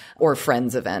event or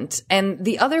friends event. And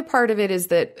the other part of it is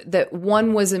that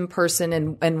one was in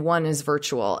person and one is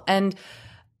virtual. And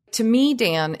to me,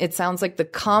 Dan, it sounds like the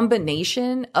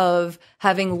combination of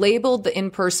having labeled the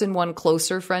in-person one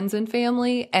closer friends and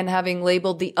family and having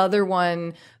labeled the other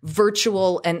one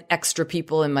virtual and extra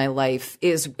people in my life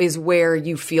is where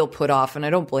you feel put off. And I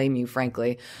don't blame you,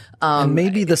 frankly. And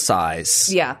maybe the size.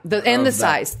 Yeah. The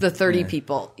size, the 30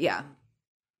 people. Yeah.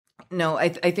 No, I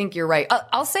think you're right.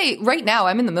 I'll say right now,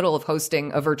 I'm in the middle of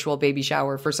hosting a virtual baby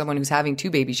shower for someone who's having 2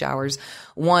 baby showers.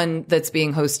 One that's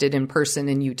being hosted in person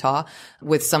in Utah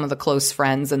with some of the close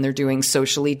friends, and they're doing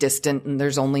socially distant, and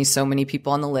there's only so many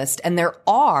people on the list. And there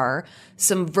are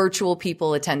some virtual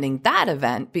people attending that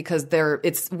event because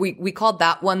we called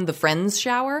that one the Friends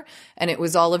Shower, and it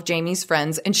was all of Jamie's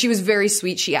friends. And she was very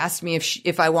sweet. She asked me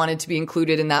if I wanted to be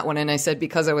included in that one, and I said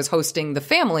because I was hosting the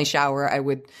family shower, I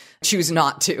would choose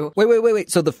not to.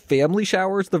 Wait. So the family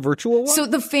shower is the virtual one? So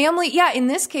the family, yeah, in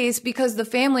this case, because the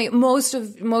family, most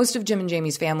of Jim and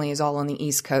Jamie's family is all on the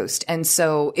East Coast. And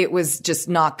so it was just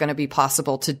not going to be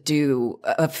possible to do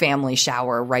a family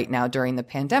shower right now during the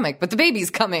pandemic. But the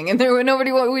baby's coming, and we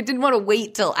didn't want to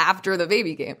wait till after the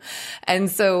baby came.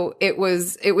 And so it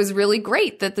was really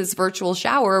great that this virtual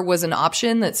shower was an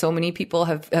option, that so many people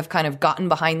have kind of gotten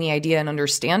behind the idea and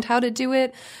understand how to do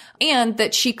it. And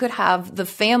that she could have the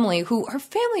family her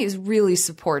family is really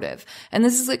supportive. And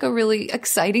this is like a really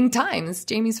exciting time. It's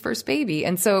Jamie's first baby.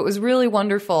 And so it was really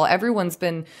wonderful. Everyone's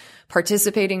been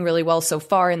participating really well so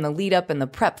far in the lead up and the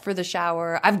prep for the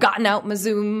shower. I've gotten out my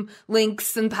Zoom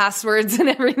links and passwords and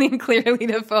everything clearly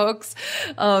to folks,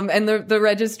 and the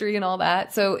registry and all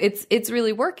that. So it's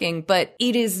really working, but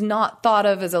it is not thought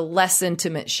of as a less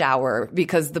intimate shower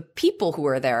because the people who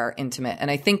are there are intimate. And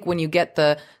I think when you get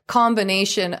the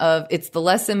combination of it's the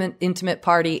less intimate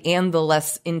party and the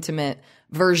less intimate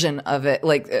version of it,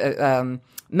 like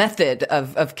method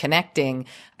of connecting,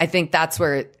 I think that's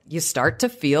where you start to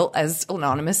feel, as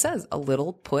Anonymous says, a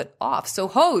little put off. So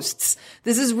hosts,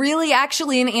 this is really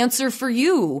actually an answer for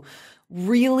you.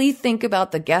 Really think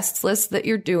about the guest list that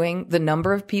you're doing, the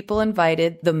number of people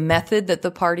invited, the method that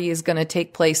the party is going to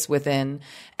take place within,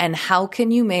 and how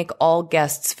can you make all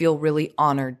guests feel really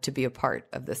honored to be a part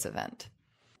of this event.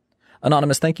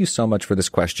 Anonymous, thank you so much for this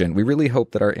question. We really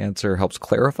hope that our answer helps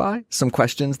clarify some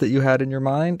questions that you had in your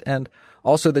mind, and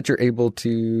also that you're able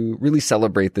to really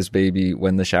celebrate this baby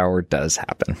when the shower does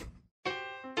happen.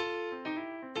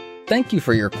 Thank you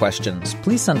for your questions.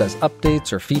 Please send us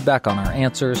updates or feedback on our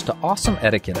answers to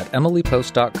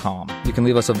awesomeetiquette@emilypost.com. You can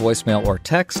leave us a voicemail or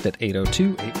text at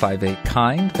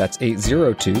 802-858-KIND. That's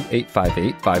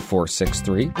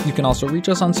 802-858-5463. You can also reach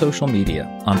us on social media.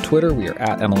 On Twitter, we are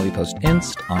at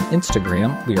EmilyPostInst. On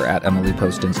Instagram, we are at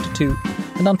EmilyPostInstitute.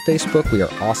 And on Facebook, we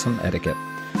are Awesome Etiquette.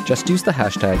 Just use the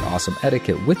hashtag Awesome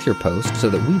Etiquette with your post so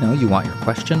that we know you want your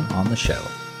question on the show.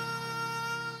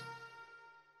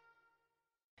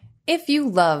 If you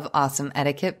love Awesome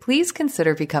Etiquette, please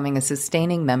consider becoming a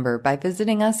sustaining member by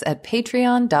visiting us at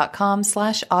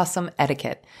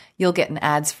patreon.com/awesomeetiquette. You'll get an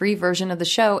ads-free version of the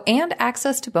show and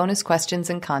access to bonus questions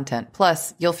and content.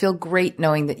 Plus, you'll feel great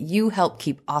knowing that you help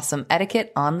keep Awesome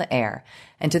Etiquette on the air.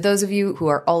 And to those of you who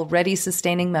are already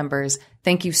sustaining members,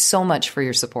 thank you so much for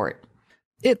your support.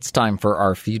 It's time for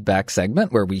our feedback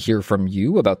segment where we hear from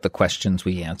you about the questions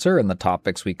we answer and the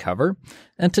topics we cover.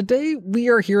 And today we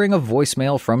are hearing a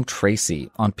voicemail from Tracy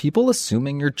on people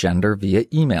assuming your gender via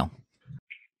email.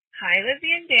 Hi,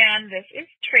 Lizzie and Dan. This is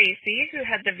Tracy, who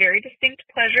had the very distinct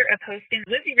pleasure of hosting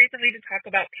Lizzie recently to talk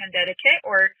about pandetiquette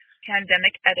or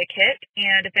pandemic etiquette.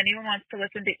 And if anyone wants to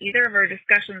listen to either of our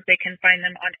discussions, they can find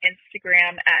them on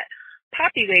Instagram at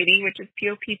Poppy Lady, which is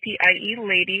Poppie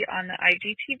Lady on the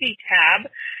IGTV tab.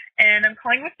 And I'm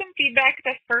calling with some feedback.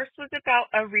 The first was about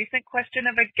a recent question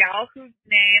of a gal whose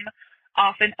name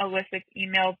often elicits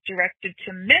emails directed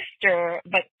to Mr.,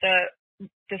 but the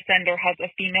sender has a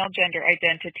female gender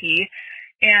identity.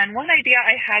 And one idea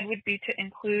I had would be to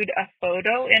include a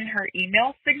photo in her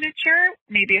email signature.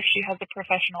 Maybe if she has a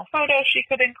professional photo she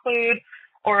could include,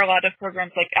 or a lot of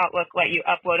programs like Outlook let you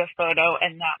upload a photo,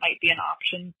 and that might be an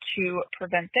option to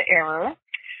prevent the error.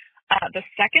 The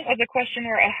second was a question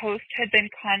where a host had been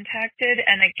contacted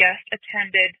and a guest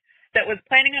attended that was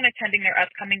planning on attending their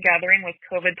upcoming gathering was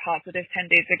COVID positive 10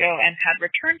 days ago and had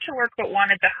returned to work but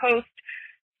wanted the host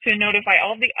to notify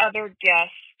all the other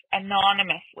guests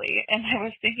anonymously. And I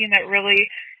was thinking that really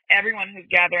everyone who's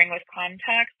gathering with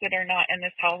contacts that are not in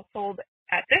this household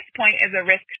at this point is a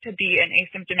risk to be an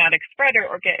asymptomatic spreader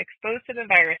or get exposed to the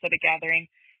virus at a gathering,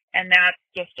 and that's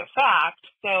just a fact.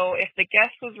 So if the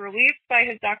guest was released by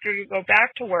his doctor to go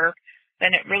back to work,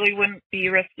 then it really wouldn't be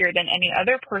riskier than any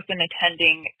other person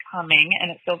attending coming,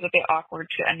 and it feels a bit awkward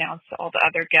to announce to all the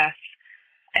other guests.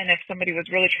 And if somebody was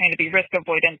really trying to be risk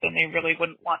avoidant, then they really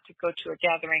wouldn't want to go to a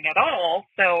gathering at all.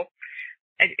 So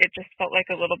it just felt like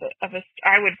a little bit of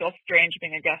I would feel strange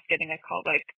being a guest getting a call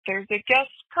like, there's a guest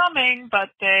coming,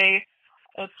 but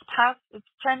it's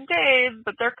 10 days,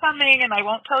 but they're coming and I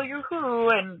won't tell you who.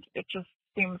 And it just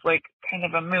seems like kind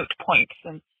of a moot point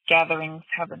since gatherings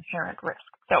have inherent risk.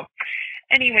 So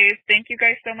Anyways, thank you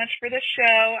guys so much for the show.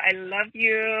 I love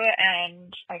you,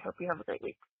 and I hope you have a great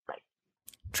week. Bye.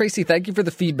 Tracy, thank you for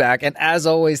the feedback. And as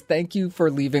always, thank you for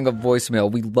leaving a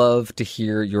voicemail. We love to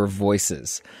hear your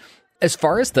voices. As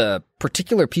far as the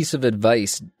particular piece of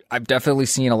advice, I've definitely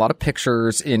seen a lot of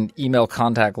pictures in email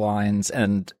contact lines,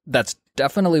 and that's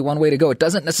definitely one way to go. It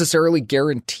doesn't necessarily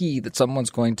guarantee that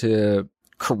someone's going to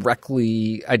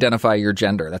correctly identify your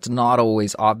gender. That's not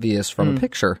always obvious from a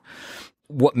picture.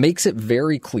 What makes it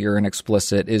very clear and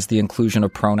explicit is the inclusion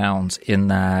of pronouns in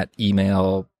that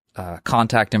email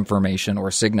contact information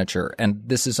or signature. And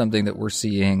this is something that we're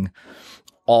seeing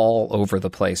all over the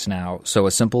place now. So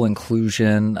a simple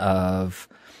inclusion of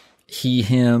he,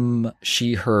 him,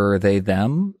 she, her, they,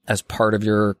 them as part of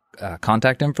your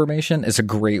contact information is a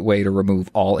great way to remove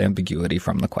all ambiguity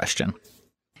from the question.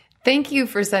 Thank you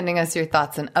for sending us your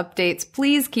thoughts and updates.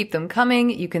 Please keep them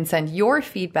coming. You can send your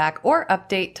feedback or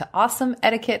update to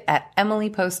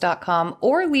awesomeetiquette@emilypost.com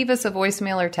or leave us a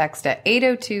voicemail or text at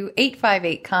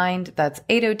 802-858-KIND. That's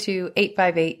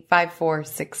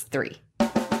 802-858-5463.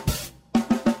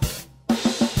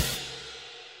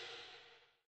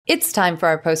 It's time for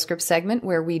our postscript segment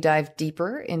where we dive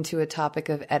deeper into a topic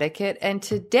of etiquette. And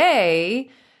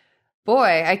today,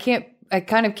 boy, I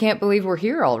kind of can't believe we're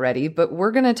here already, but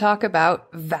we're going to talk about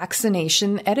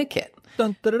vaccination etiquette.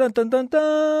 Dun, dun, dun, dun, dun,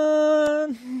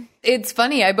 dun. It's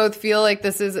funny. I both feel like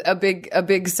this is a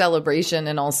big celebration,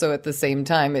 and also at the same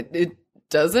time, it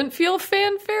doesn't feel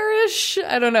fanfare-ish.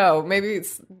 I don't know. Maybe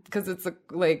it's because it's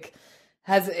like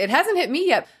it hasn't hit me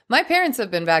yet. My parents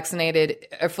have been vaccinated,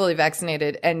 or fully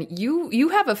vaccinated, and you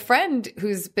have a friend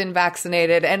who's been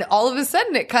vaccinated, and all of a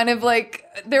sudden it kind of like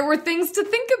there were things to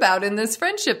think about in this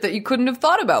friendship that you couldn't have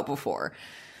thought about before,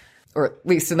 or at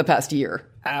least in the past year.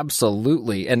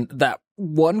 Absolutely. And that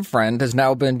one friend has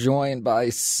now been joined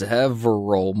by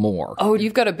several more. Oh,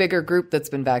 you've got a bigger group that's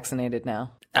been vaccinated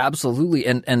now. Absolutely.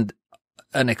 And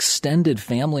an extended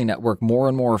family network, more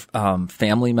and more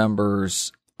family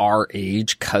members our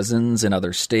age, cousins in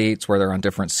other states where they're on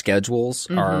different schedules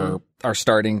are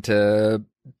starting to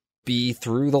be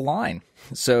through the line.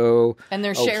 So, and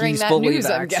they're sharing he's that fully news,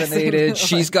 vaccinated. I'm guessing.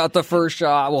 She's got the first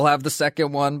shot. We'll have the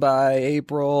second one by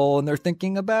April. And they're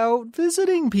thinking about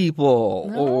visiting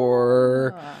people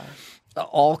or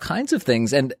all kinds of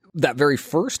things. And that very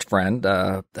first friend,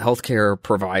 the healthcare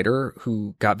provider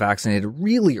who got vaccinated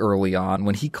really early on,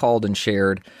 when he called and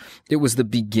shared, it was the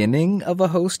beginning of a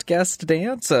host-guest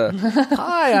dance.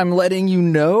 Hi, I'm letting you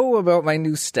know about my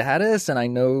new status, and I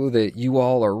know that you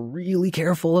all are really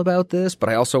careful about this, but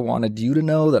I also wanted you to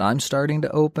know that I'm starting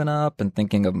to open up and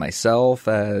thinking of myself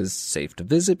as safe to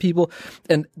visit people.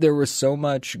 And there was so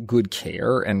much good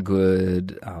care and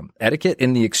good etiquette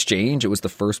in the exchange. It was the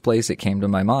first place it came to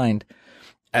my mind.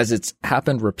 As it's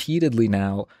happened repeatedly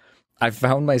now, I've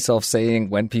found myself saying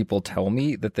when people tell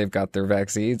me that they've got their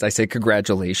vaccines, I say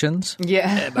congratulations. Yeah.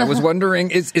 And I was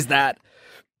wondering, is that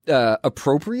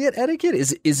appropriate etiquette?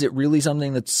 Is it really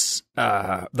something that's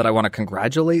that I want to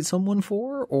congratulate someone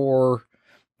for? Or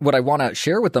what I want to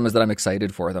share with them is that I'm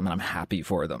excited for them and I'm happy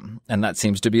for them. And that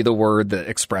seems to be the word that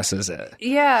expresses it.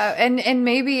 Yeah. And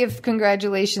maybe if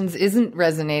congratulations isn't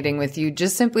resonating with you,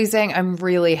 just simply saying, I'm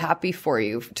really happy for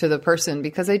you to the person,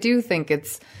 because I do think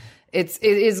it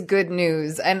is good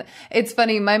news. And it's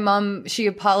funny. My mom, she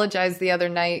apologized the other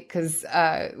night because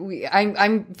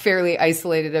I'm fairly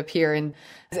isolated up here, and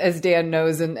as Dan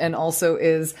knows and also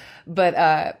is.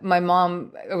 But my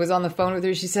mom, I was on the phone with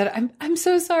her. She said, I'm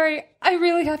so sorry. I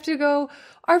really have to go.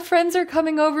 Our friends are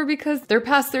coming over because they're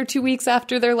past their 2 weeks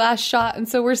after their last shot. And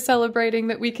so we're celebrating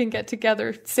that we can get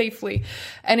together safely.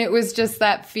 And it was just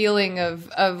that feeling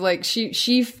of like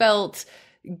she felt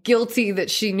guilty that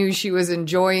she knew she was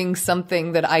enjoying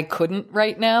something that I couldn't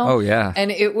right now. Oh yeah.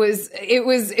 And I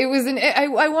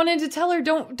wanted to tell her,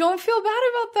 don't feel bad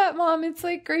about that, Mom. It's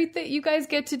like great that you guys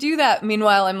get to do that.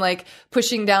 Meanwhile, I'm like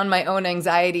pushing down my own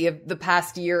anxiety of the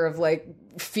past year of like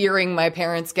fearing my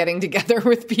parents getting together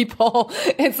with people.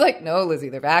 It's like, no, Lizzie,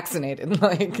 they're vaccinated.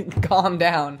 Like, calm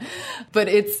down. But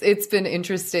it's been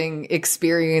interesting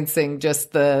experiencing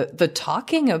just the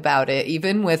talking about it,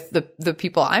 even with the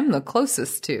people I'm the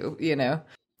closest to, you know?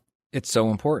 It's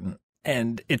so important.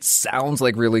 And it sounds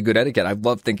like really good etiquette. I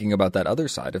love thinking about that other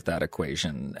side of that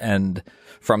equation. And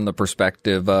from the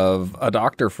perspective of a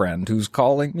doctor friend who's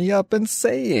calling me up and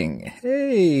saying,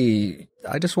 hey,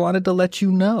 I just wanted to let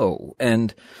you know.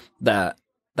 And that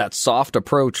soft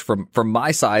approach from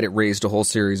my side, it raised a whole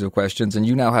series of questions. And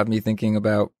you now have me thinking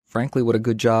about, frankly, what a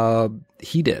good job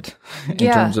he did in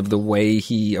terms of the way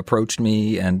he approached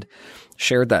me and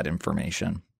shared that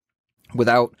information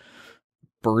without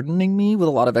burdening me with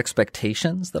a lot of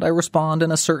expectations that I respond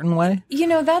in a certain way. You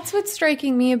know, that's what's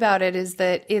striking me about it, is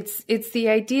that it's the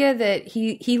idea that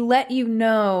he let you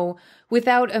know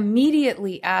without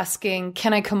immediately asking,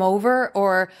 can I come over?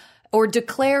 Or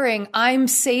declaring, I'm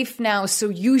safe now, so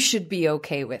you should be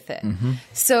okay with it. Mm-hmm.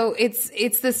 So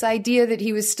it's this idea that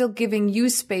he was still giving you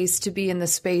space to be in the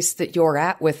space that you're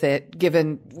at with it,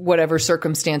 given whatever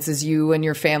circumstances you and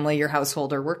your family, your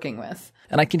household are working with.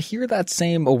 And I can hear that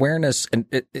same awareness, and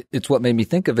it's what made me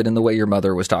think of it in the way your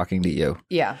mother was talking to you.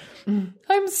 Yeah.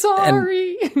 I'm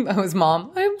sorry. That was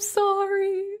Mom. I'm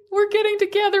sorry. We're getting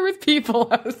together with people.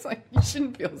 I was like, you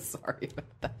shouldn't feel sorry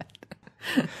about that.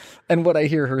 And what I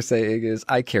hear her saying is,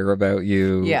 I care about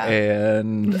you,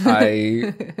 and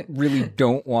I really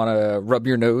don't want to rub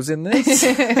your nose in this.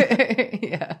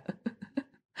 Yeah.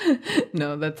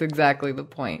 No, that's exactly the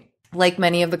point. Like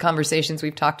many of the conversations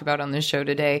we've talked about on this show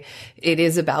today, it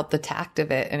is about the tact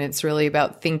of it. And it's really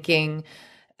about thinking,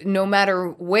 no matter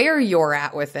where you're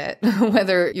at with it,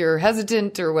 whether you're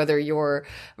hesitant or whether you're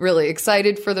really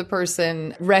excited for the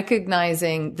person,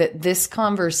 recognizing that this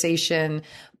conversation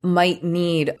might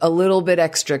need a little bit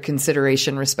extra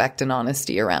consideration, respect, and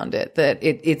honesty around it. That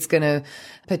it's going to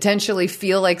potentially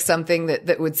feel like something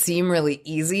that would seem really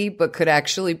easy, but could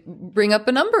actually bring up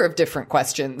a number of different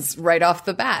questions right off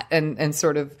the bat. And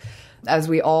sort of, as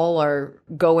we all are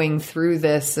going through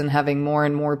this and having more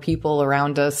and more people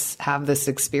around us have this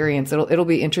experience, it'll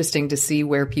be interesting to see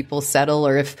where people settle,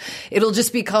 or if it'll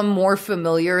just become more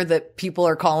familiar that people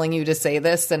are calling you to say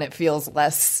this and it feels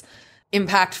less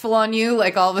impactful on you.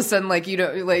 Like all of a sudden, like, you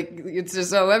know, like it's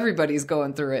just, oh, everybody's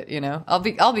going through it, you know. I'll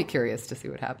be curious to see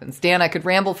what happens. Dan, I could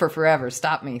ramble for forever.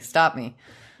 Stop me.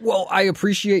 Well, I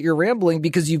appreciate your rambling,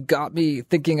 because you've got me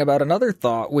thinking about another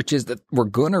thought, which is that we're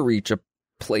going to reach a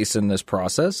place in this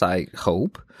process, I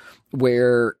hope,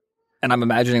 where, and I'm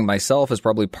imagining myself as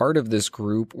probably part of this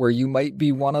group, where you might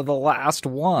be one of the last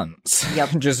ones.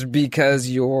 Yep. Just because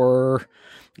you're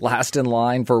last in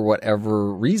line for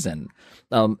whatever reason.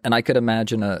 And I could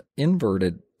imagine a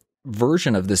inverted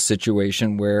version of this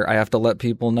situation where I have to let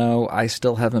people know I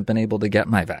still haven't been able to get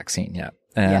my vaccine yet,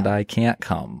 and I can't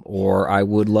come, or I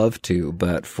would love to,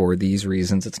 but for these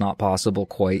reasons, it's not possible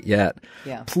quite yet.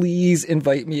 Yeah. Please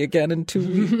invite me again in 2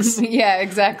 weeks. Yeah,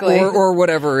 exactly. Or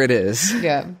whatever it is.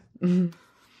 Yeah. Mm-hmm.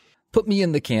 Put me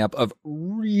in the camp of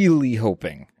really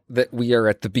hoping that we are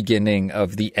at the beginning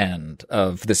of the end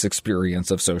of this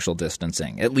experience of social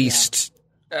distancing, at least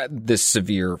this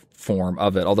severe form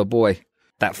of it. Although, boy,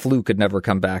 that flu could never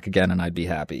come back again and I'd be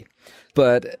happy.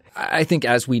 But I think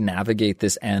as we navigate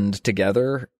this end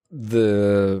together,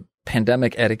 the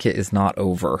pandemic etiquette is not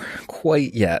over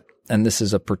quite yet. And this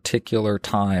is a particular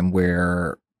time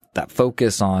where that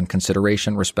focus on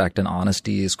consideration, respect, and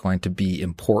honesty is going to be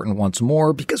important once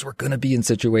more, because we're going to be in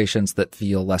situations that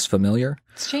feel less familiar.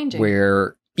 It's changing.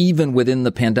 Where even within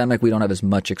the pandemic, we don't have as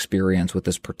much experience with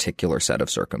this particular set of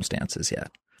circumstances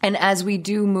yet. And as we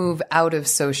do move out of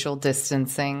social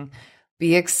distancing,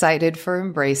 be excited for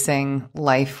embracing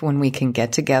life when we can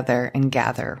get together and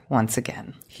gather once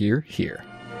again. Hear, hear.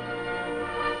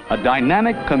 A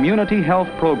dynamic community health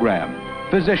program.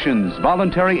 Physicians,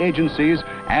 voluntary agencies,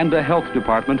 and the health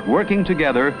department working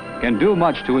together can do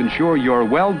much to ensure your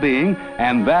well-being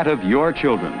and that of your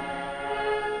children.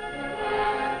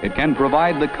 It can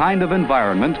provide the kind of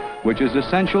environment which is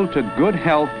essential to good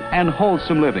health and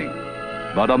wholesome living.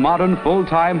 But a modern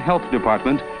full-time health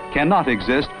department cannot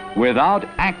exist without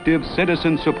active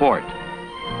citizen support.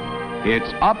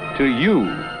 It's up to you.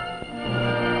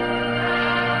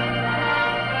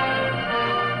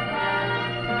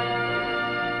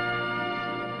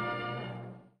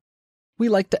 We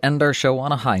like to end our show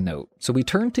on a high note, so we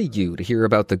turn to you to hear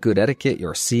about the good etiquette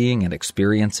you're seeing and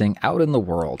experiencing out in the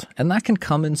world, and that can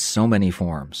come in so many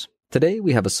forms. Today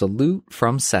we have a salute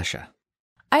from Sesha.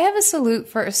 I have a salute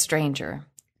for a stranger.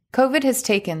 COVID has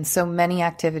taken so many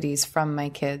activities from my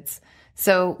kids,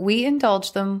 so we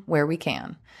indulge them where we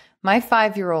can. My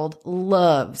 5-year-old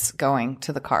loves going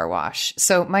to the car wash,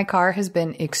 so my car has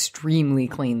been extremely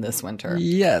clean this winter.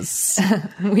 Yes.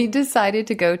 We decided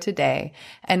to go today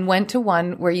and went to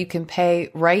one where you can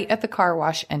pay right at the car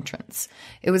wash entrance.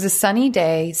 It was a sunny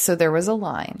day, so there was a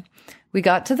line. We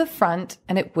got to the front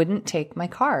and it wouldn't take my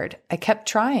card. I kept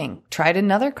trying, tried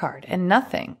another card, and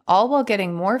nothing, all while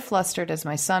getting more flustered as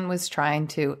my son was trying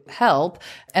to help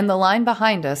and the line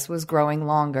behind us was growing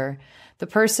longer. The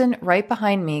person right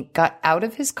behind me got out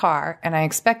of his car, and I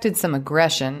expected some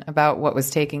aggression about what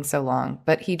was taking so long,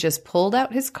 but he just pulled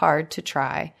out his card to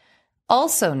try.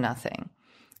 Also nothing.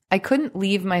 I couldn't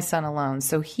leave my son alone,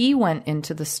 so he went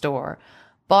into the store,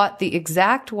 bought the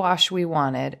exact wash we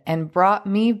wanted, and brought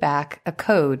me back a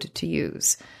code to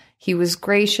use. He was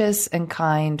gracious and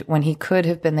kind when he could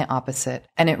have been the opposite,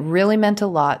 and it really meant a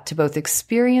lot to both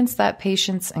experience that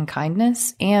patience and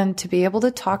kindness and to be able to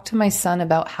talk to my son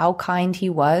about how kind he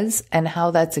was and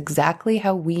how that's exactly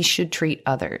how we should treat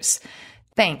others.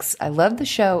 Thanks. I love the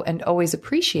show and always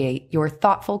appreciate your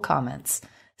thoughtful comments.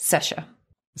 Sesha.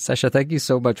 Sesha, thank you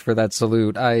so much for that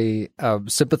salute. I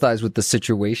sympathize with the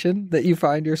situation that you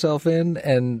find yourself in,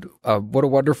 and what a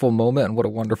wonderful moment and what a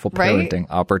wonderful parenting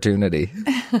opportunity.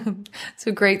 It's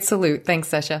a great salute. Thanks,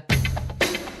 Sesha.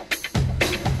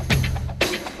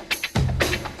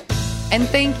 And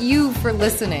thank you for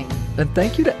listening. And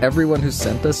thank you to everyone who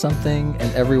sent us something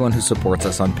and everyone who supports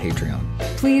us on Patreon.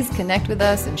 Please connect with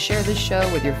us and share this show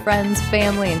with your friends,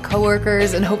 family, and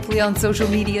coworkers, and hopefully on social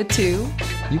media too.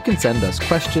 You can send us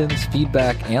questions,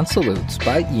 feedback, and salutes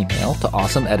by email to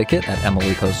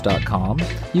awesomeetiquette@emilypost.com.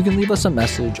 You can leave us a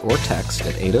message or text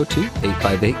at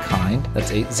 802-858-KIND.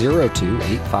 That's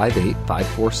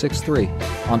 802-858-5463.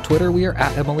 On Twitter, we are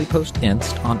at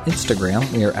EmilyPostInst. On Instagram,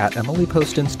 we are at Emily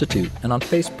Post Institute. And on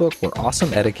Facebook, we're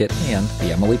Awesome Etiquette and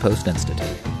the Emily Post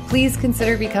Institute. Please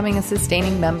consider becoming a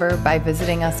sustaining member by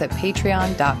visiting us at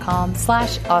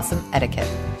patreon.com/awesomeetiquette.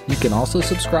 You can also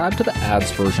subscribe to the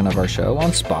ads version of our show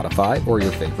on Spotify or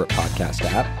your favorite podcast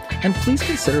app. And please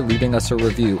consider leaving us a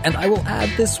review. And I will add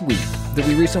this week that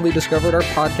we recently discovered our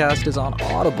podcast is on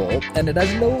Audible, and it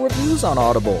has no reviews on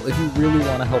Audible. If you really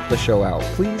want to help the show out,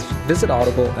 please visit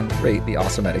Audible and rate the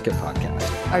Awesome Etiquette podcast.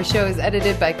 Our show is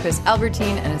edited by Chris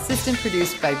Albertine and assistant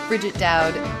produced by Bridget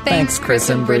Dowd. Thanks, Chris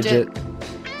and Bridget.